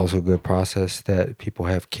think it's also a good process that people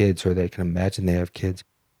have kids or they can imagine they have kids.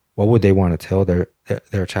 What would they want to tell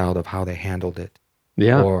their child of how they handled it?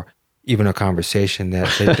 Yeah. Or even a conversation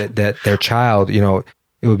that their child,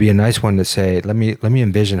 it would be a nice one to say, let me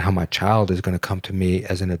envision how my child is going to come to me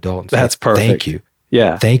as an adult and say, that's perfect. Thank you.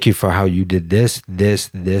 Yeah. Thank you for how you did this.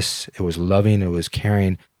 It was loving. It was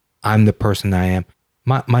caring. I'm the person I am.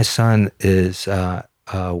 My son is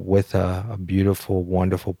with a beautiful,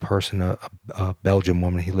 wonderful person, a Belgian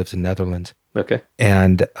woman. He lives in Netherlands. Okay.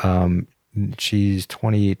 And she's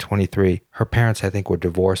 23. Her parents, I think, were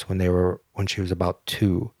divorced when she was about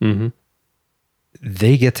 2. Mm-hmm.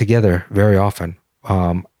 They get together very often.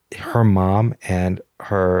 Her mom and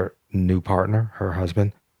her new partner, her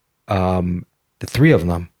husband, the three of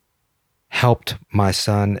them helped my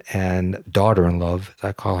son and daughter-in-law, as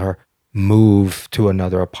I call her, move to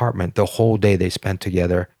another apartment. The whole day they spent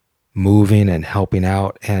together moving and helping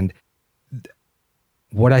out. And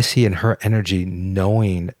what I see in her energy,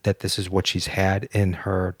 knowing that this is what she's had in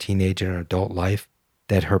her teenage and adult life,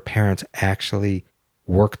 that her parents actually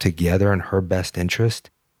work together in her best interest,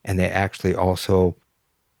 and they actually also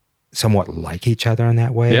somewhat like each other in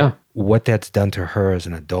that way. Yeah. What that's done to her as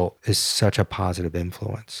an adult is such a positive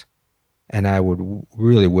influence. And I would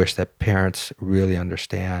really wish that parents really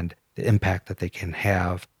understand the impact that they can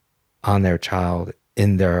have on their child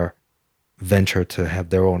in their venture to have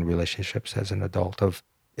their own relationships as an adult, of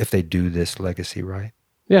if they do this legacy right.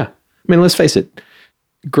 Yeah. I mean, let's face it,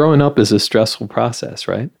 growing up is a stressful process,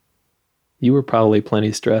 right? You were probably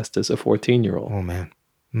plenty stressed as a 14-year-old. Oh, man.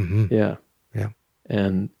 Mm-hmm. Yeah. Yeah.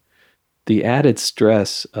 And the added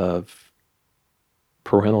stress of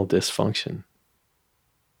parental dysfunction.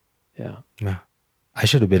 Yeah. Yeah. I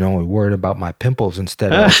should have been only worried about my pimples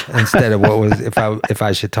instead of what was, if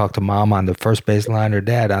I should talk to mom on the first baseline or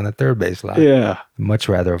dad on the third baseline. Yeah. I'd much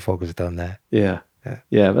rather have focused on that. Yeah.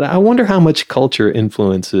 Yeah. But I wonder how much culture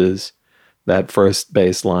influences that first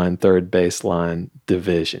baseline, third baseline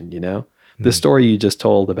division, The story you just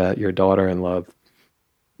told about your daughter-in-law, I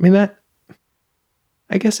mean,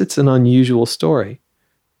 I guess it's an unusual story.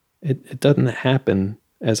 It doesn't happen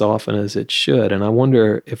as often as it should. And I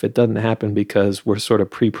wonder if it doesn't happen because we're sort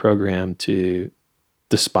of pre-programmed to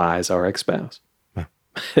despise our ex-spouse. Yeah.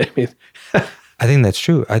 I mean, I think that's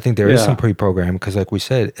true. I think there is some pre-programmed because, like we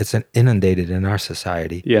said, it's inundated in our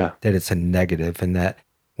society. Yeah. That it's a negative, and that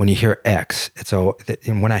when you hear X,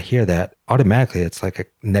 and when I hear that, automatically it's like a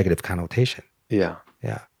negative connotation. Yeah.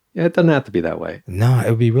 Yeah. Yeah, it doesn't have to be that way. No, it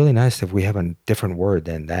would be really nice if we have a different word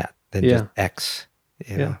than that, than just X.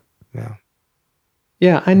 Yeah.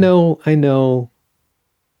 Yeah, I know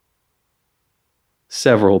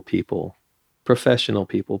several people, professional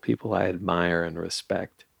people I admire and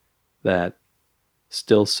respect, that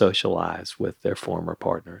still socialize with their former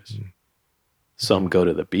partners. Mm. Some go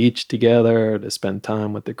to the beach together to spend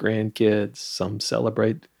time with the grandkids. Some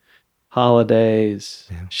celebrate holidays,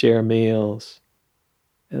 share meals.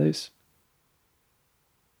 And there's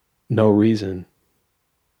no reason.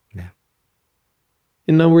 Yeah.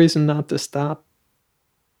 And no reason not to stop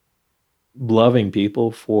loving people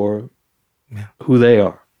for who they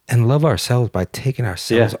are. And love ourselves by taking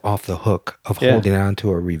ourselves off the hook of holding on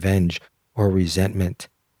to a revenge or resentment.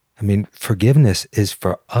 I mean, forgiveness is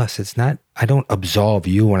for us. It's not, I don't absolve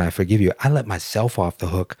you when I forgive you. I let myself off the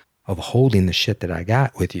hook of holding the shit that I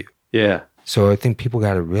got with you. Yeah. So I think people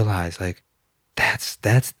got to realize, like, that's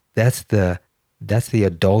the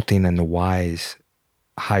adulting and the wise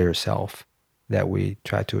higher self that we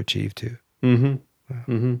try to achieve too. Mm-hmm. Wow.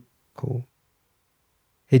 Mm-hmm. Cool.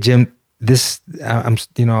 Hey, Jim, I've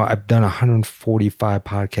done 145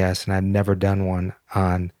 podcasts and I've never done one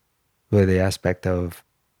on really the aspect of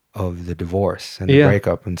the divorce and the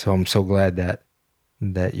breakup. And so I'm so glad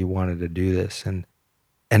that you wanted to do this. And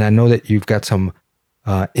I know that you've got some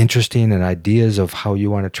interesting and ideas of how you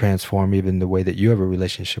want to transform even the way that you have a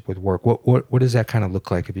relationship with work. What does that kind of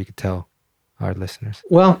look like, if you could tell our listeners?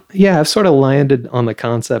 Well, yeah, I've sort of landed on the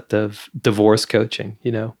concept of divorce coaching,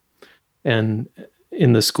 and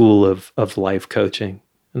in the school of life coaching.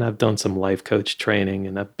 And I've done some life coach training,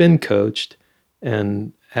 and I've been coached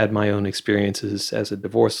and had my own experiences as a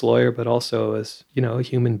divorce lawyer, but also as, a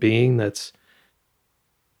human being that's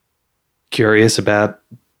curious about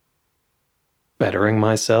bettering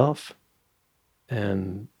myself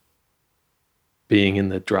and being in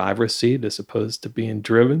the driver's seat as opposed to being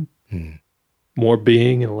driven. More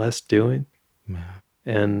being and less doing. Yeah.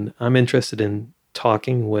 And I'm interested in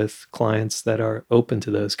talking with clients that are open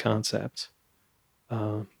to those concepts.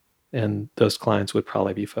 And those clients would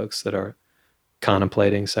probably be folks that are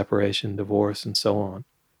contemplating separation, divorce, and so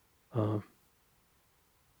on.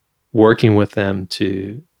 Working with them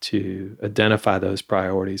to identify those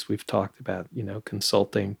priorities we've talked about,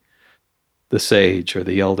 consulting the sage or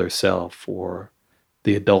the elder self or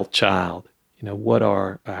the adult child. What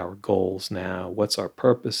are our goals now? What's our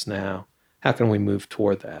purpose now? How can we move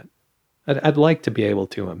toward that? I'd like to be able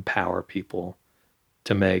to empower people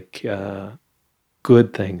to make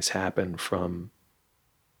good things happen from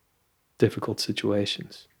difficult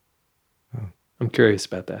situations. Oh. I'm curious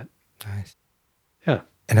about that. Nice. Yeah.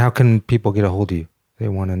 And how can people get a hold of you? They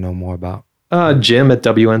want to know more about Jim at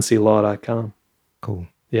wnclaw.com. Cool.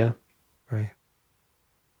 Yeah. Right.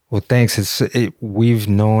 Well, thanks. We've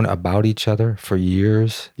known about each other for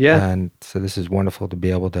years. Yeah. And so this is wonderful to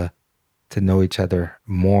be able to know each other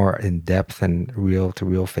more in depth and real to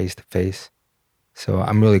real, face to face. So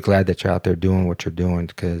I'm really glad that you're out there doing what you're doing,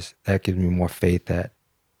 because that gives me more faith that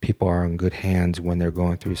people are in good hands when they're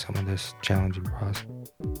going through some of this challenging process.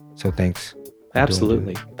 So thanks.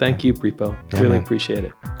 Absolutely. Thank you, Prepo. Yeah, really man. appreciate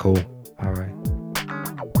it. Cool. All right.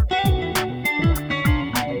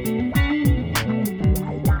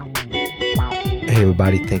 Hey,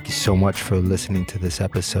 everybody. Thank you so much for listening to this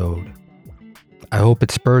episode. I hope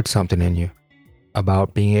it spurred something in you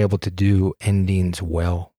about being able to do endings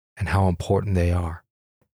well and how important they are.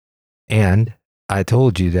 And I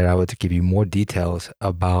told you that I would give you more details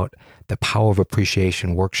about the Power of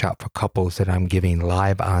Appreciation workshop for couples that I'm giving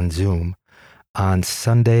live on Zoom on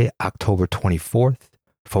Sunday, October 24th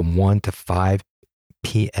from 1 to 5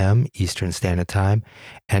 p.m. Eastern Standard Time,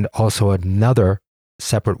 and also another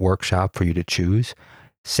separate workshop for you to choose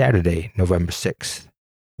Saturday, November 6th,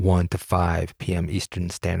 1 to 5 p.m. Eastern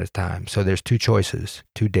Standard Time. So there's two choices,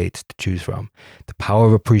 two dates to choose from. The Power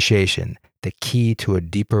of Appreciation, the key to a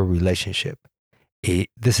deeper relationship.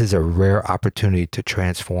 This is a rare opportunity to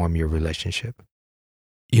transform your relationship.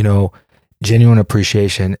 Genuine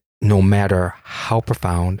appreciation, no matter how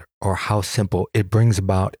profound or how simple, it brings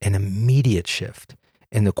about an immediate shift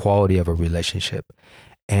in the quality of a relationship.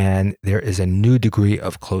 And there is a new degree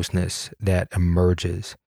of closeness that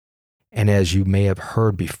emerges. And as you may have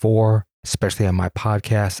heard before, especially on my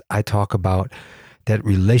podcast, I talk about that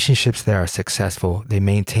relationships that are successful, they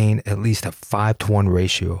maintain at least a 5-to-1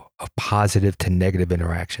 ratio of positive to negative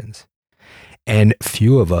interactions. And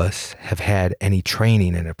few of us have had any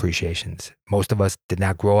training in appreciations. Most of us did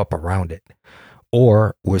not grow up around it,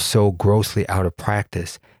 or we're so grossly out of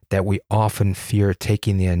practice that we often fear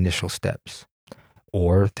taking the initial steps.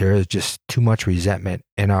 Or there is just too much resentment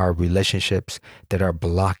in our relationships that are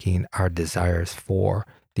blocking our desires for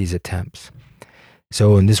these attempts.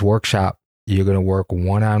 So in this workshop, you're going to work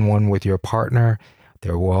one-on-one with your partner.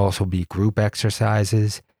 There will also be group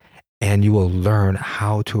exercises, and you will learn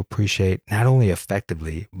how to appreciate not only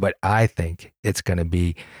effectively, but I think it's going to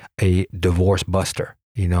be a divorce buster.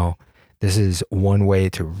 This is one way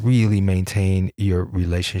to really maintain your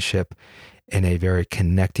relationship in a very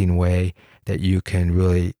connecting way that you can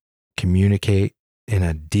really communicate in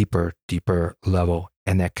a deeper level.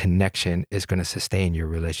 And that connection is going to sustain your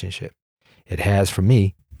relationship. It has for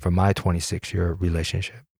me, for my 26-year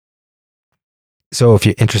relationship. So if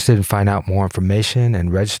you're interested in finding out more information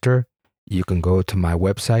and register, you can go to my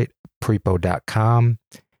website, prepo.com,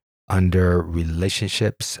 under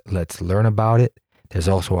relationships. Let's learn about it. There's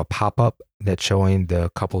also a pop-up that's showing the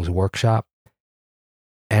couples workshop.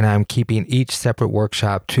 And I'm keeping each separate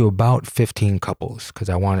workshop to about 15 couples because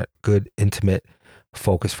I want a good, intimate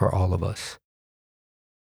focus for all of us.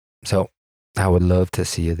 So I would love to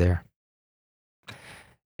see you there.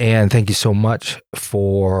 And thank you so much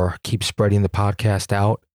for keep spreading the podcast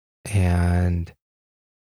out and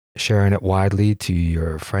sharing it widely to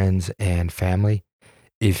your friends and family.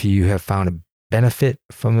 If you have found a benefit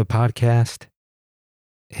from the podcast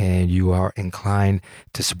and you are inclined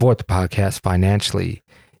to support the podcast financially,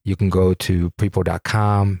 you can go to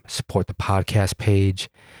prepo.com, support the podcast page,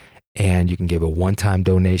 and you can give a one-time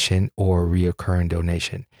donation or a reoccurring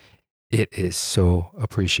donation. It is so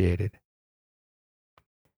appreciated.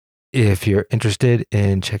 If you're interested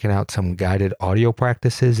in checking out some guided audio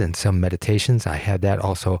practices and some meditations, I have that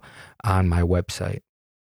also on my website.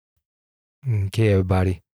 Okay,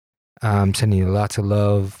 everybody. I'm sending you lots of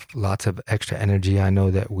love, lots of extra energy. I know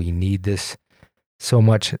that we need this so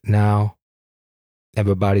much now.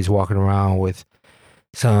 Everybody's walking around with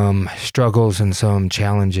some struggles and some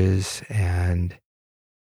challenges, and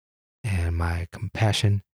my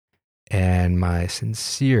compassion and my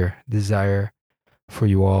sincere desire for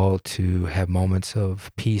you all to have moments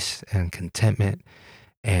of peace and contentment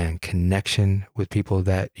and connection with people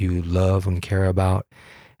that you love and care about,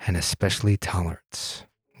 and especially tolerance.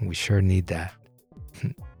 We sure need that.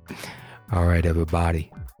 All right, everybody.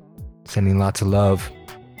 Sending lots of love.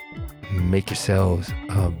 Make yourselves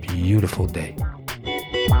a beautiful day.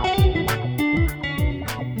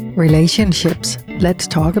 Relationships, Let's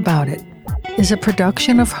Talk About It, is a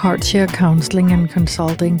production of Heartshare Counseling and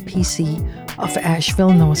Consulting, PC, of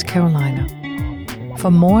Asheville, North Carolina.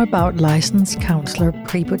 For more about licensed counselor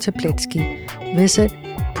Prepo Teplitsky, visit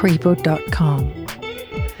prepo.com.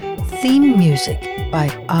 Theme music by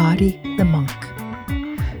Artie the Monk.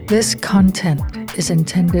 This content is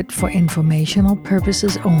intended for informational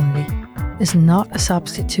purposes only, is not a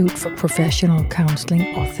substitute for professional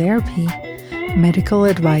counseling or therapy, medical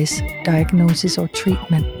advice, diagnosis, or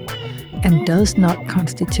treatment, and does not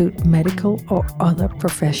constitute medical or other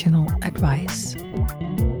professional advice.